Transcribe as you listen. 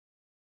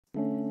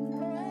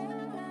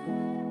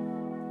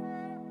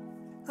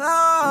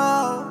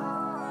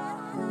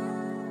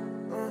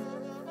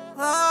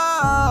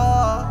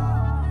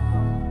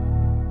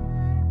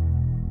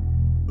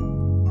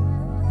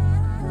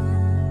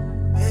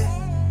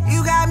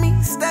me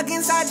stuck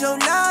inside your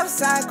love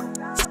cycle.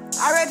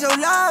 I read your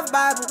love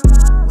Bible.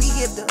 We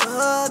give the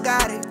hood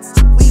guidance.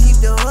 We keep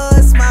the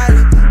hood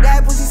smiling.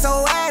 That pussy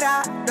so wet,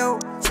 I don't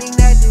think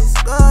that this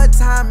good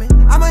timing.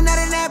 I'm a nut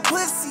in that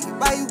pussy,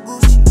 buy you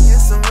Gucci and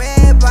some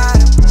red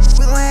bottoms.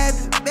 We gon' have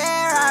you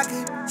bare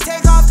rockin'.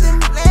 Take off them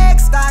leg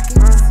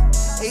stockings.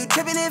 Hey, you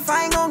trippin' if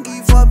I ain't gon' give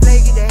you foreplay,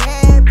 get the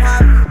head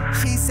poppin'.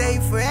 She say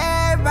for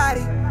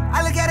everybody.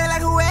 I look at it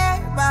like who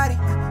everybody.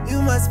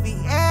 You must be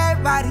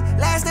everybody.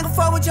 Last nigga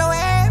fuck with your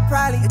head,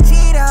 probably a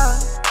cheater.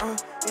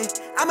 Yeah.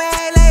 I'ma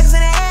have legs in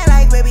the air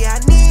like baby, I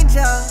need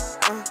ya.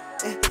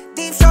 Yeah.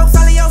 Deep strokes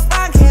all in your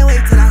spine, can't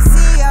wait till I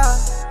see ya.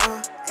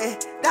 Yeah.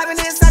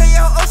 Diving inside of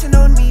your ocean,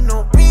 don't need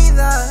no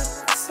breather.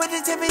 Put the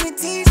tip in the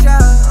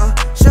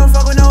t-shirt. She don't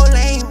fuck with no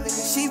lame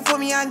nigga. She put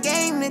me on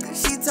game, nigga.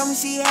 She told me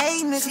she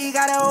hate nigga. She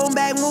got her own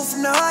bag, move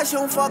from the hood. She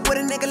don't fuck with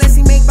a nigga unless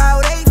he make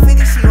about 8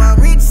 figures. She want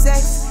rich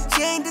sex.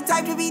 She ain't the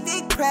type to be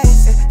dick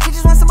pressed. She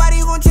just want somebody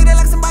who gon' treat her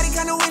like somebody,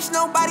 kinda wish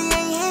nobody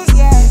ain't hit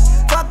yet.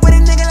 Fuck with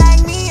a nigga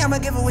like me, I'ma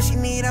give her what she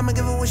need, I'ma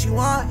give her what she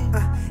want.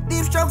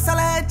 Deep strokes all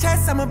of her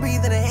chest, I'ma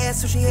breathe in her air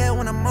so she hear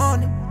when I'm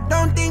on it.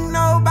 Don't think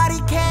nobody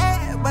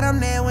care, but I'm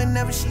there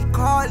whenever she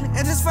callin'.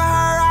 And just for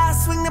her, I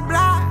swing the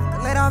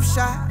block, let off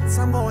shots,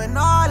 I'm going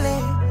all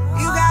in.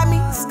 You got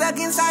me stuck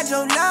inside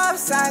your love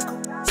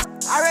cycle.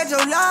 I read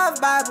your love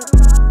Bible.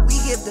 We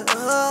give the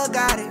hood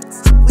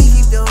guidance. We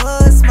keep the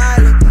hood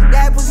smiling.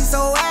 That pussy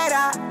so wet,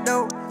 I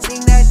don't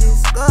think that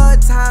this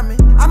good timing.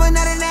 I'm a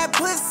nut in that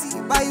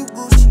pussy, buy you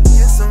Gucci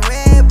and some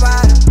red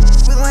bottoms.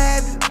 We gon'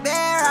 have you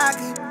bare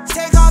rockin'.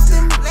 Take off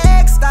them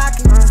leg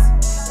stockings.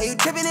 Hey, you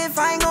trippin' if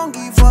I ain't gon'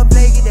 give you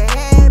foreplay, get the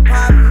head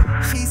poppin'.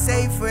 She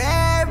say for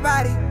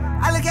everybody.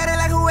 I look at it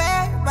like who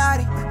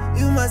everybody.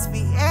 You must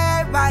be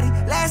everybody.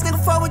 Last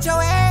nigga fuck with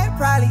your head,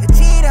 probably a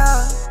cheater.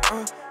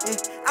 Yeah.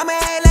 I'ma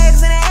have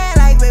legs in the air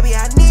like baby,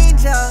 I need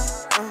ya.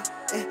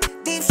 Yeah.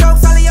 Deep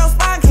strokes all in your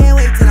spine, can't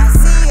wait till I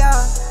see ya.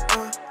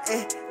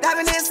 Yeah.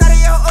 Diving inside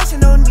of your ocean,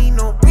 don't need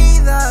no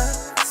breather.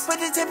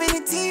 Put the tip in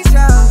the t-shirt.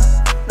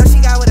 No,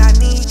 she got what I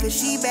need, cause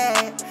she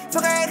bad.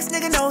 Fuck her ex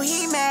nigga, know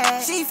he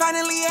mad. She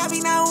finally happy,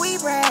 now we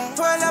brag.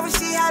 For her lover,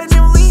 she had it,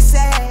 then we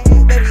sad.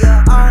 Baby,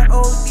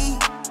 R.O.D.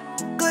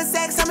 Good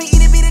sex, I'ma eat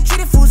it, be the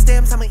treated food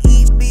stamps, I'ma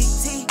eat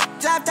BT.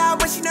 Dropped out,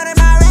 but she know that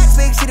my racks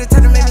big. She the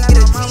type to make me get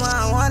a mama,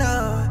 I want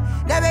her.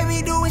 That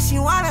baby do what she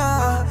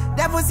wanna.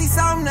 That pussy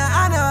something to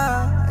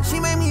honor. She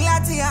made me lie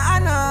to your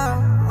honor.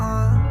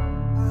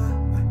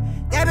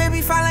 That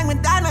baby fine like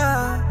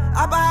Madonna.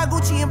 I buy her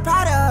Gucci and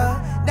Prada.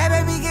 That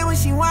baby get what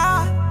she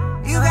want.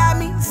 You got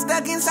me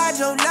stuck inside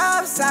your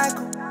love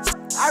cycle.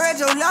 I read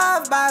your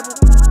love Bible.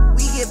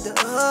 We give the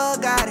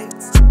hood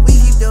guidance. We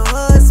keep the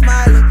hood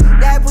smiling.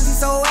 That pussy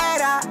so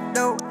wet, I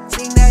don't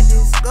think that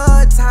this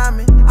good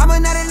timing. I'm a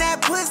nut in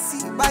that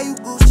pussy, buy you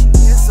Gucci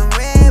and some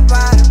red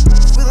bottoms.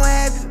 We gon'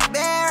 have you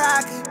bare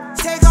rockin'.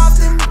 Take off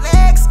them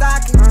leg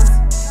stockings.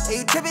 Hey,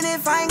 you trippin'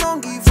 if I ain't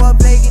gon' give you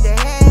foreplay, get the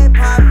head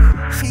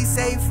poppin'. She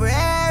say for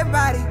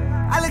everybody.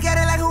 I look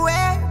at it like who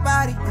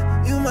everybody.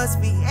 You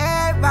must be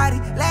everybody.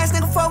 Last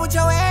nigga fuck with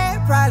your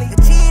head, probably a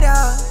cheater.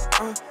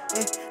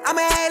 Yeah.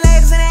 I'ma have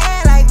legs in the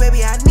air like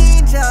baby, I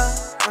need ya.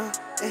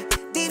 Yeah.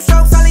 Deep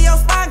strokes all in your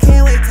spine,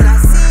 can't wait till I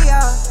see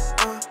ya.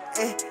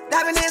 Yeah.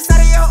 Diving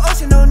inside of your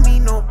ocean, don't need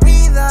no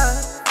breather.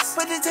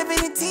 Put the tip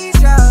in the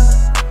t-shirt.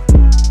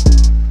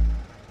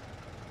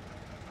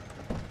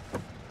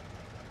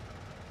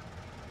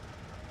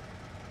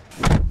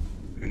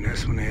 And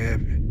that's when it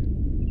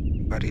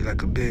happened. Body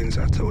like a Benz,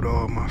 I told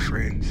all my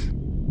friends.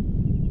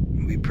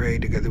 We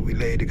prayed together, we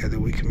laid together,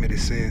 we committed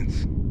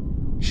sins.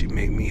 She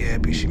make me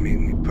happy, she make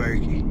me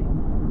perky.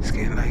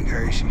 Skin like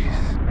Hershey's.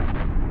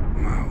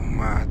 My, oh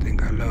my, I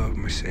think I love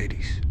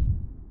Mercedes.